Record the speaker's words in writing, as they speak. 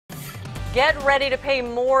Get ready to pay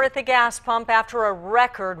more at the gas pump after a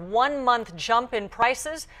record 1-month jump in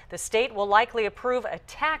prices. The state will likely approve a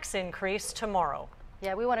tax increase tomorrow.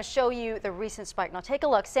 Yeah, we want to show you the recent spike. Now take a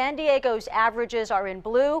look. San Diego's averages are in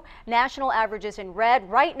blue, national averages in red.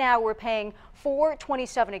 Right now we're paying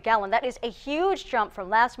 $4.27 a gallon. That is a huge jump from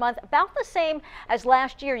last month, about the same as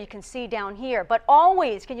last year, you can see down here. But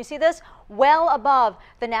always, can you see this? Well above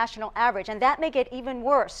the national average, and that may get even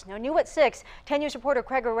worse. Now, new at 6, 10 News reporter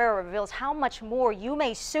Craig Herrera reveals how much more you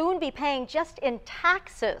may soon be paying just in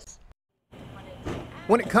taxes.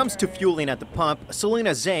 When it comes to fueling at the pump, Selena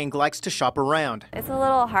Zhang likes to shop around. It's a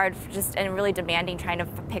little hard and really demanding trying to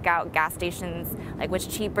pick out gas stations, like what's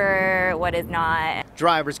cheaper, what is not.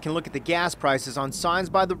 Drivers can look at the gas prices on signs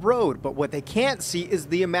by the road, but what they can't see is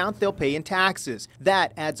the amount they'll pay in taxes.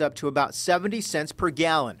 That adds up to about 70 cents per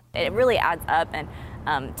gallon. It really adds up, and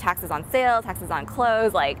taxes on sales, taxes on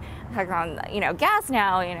clothes, like taxes on gas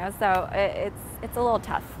now, so it's a little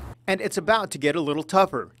tough. And it's about to get a little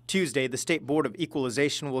tougher. Tuesday, the State Board of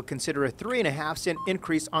Equalization will consider a 3.5-cent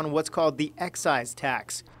increase on what's called the excise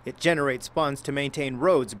tax. It generates funds to maintain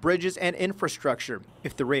roads, bridges, and infrastructure.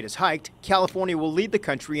 If the rate is hiked, California will lead the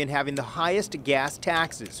country in having the highest gas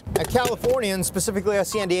taxes. Californians, specifically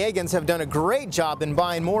San Diegans, have done a great job in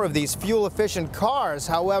buying more of these fuel-efficient cars.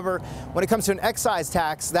 However, when it comes to an excise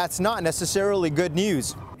tax, that's not necessarily good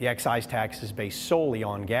news. The excise tax is based solely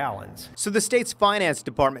on gallons. So the state's finance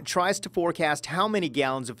department tries to forecast how many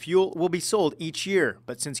gallons of fuel will be sold each year.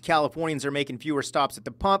 But since Californians are making fewer stops at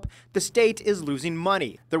the pump, the state is losing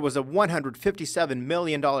money. There was a $157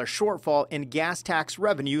 million shortfall in gas tax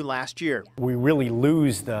revenue last year. We really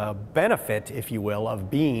lose the benefit, if you will, of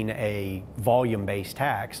being a volume-based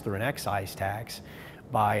tax through an excise tax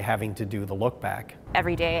by having to do the look back.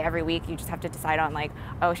 Every day, every week, you just have to decide on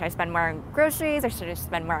oh, should I spend more on groceries or should I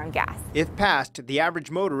spend more on gas? If passed, the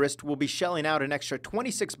average motorist will be shelling out an extra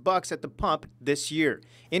 $26 at the pump this year.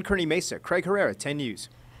 In Kearney Mesa, Craig Herrera, 10 News.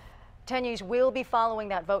 10 News will be following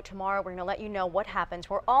that vote tomorrow. We're going to let you know what happens.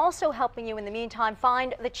 We're also helping you in the meantime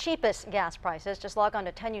find the cheapest gas prices. Just log on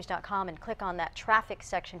to 10news.com and click on that traffic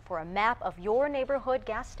section for a map of your neighborhood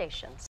gas stations.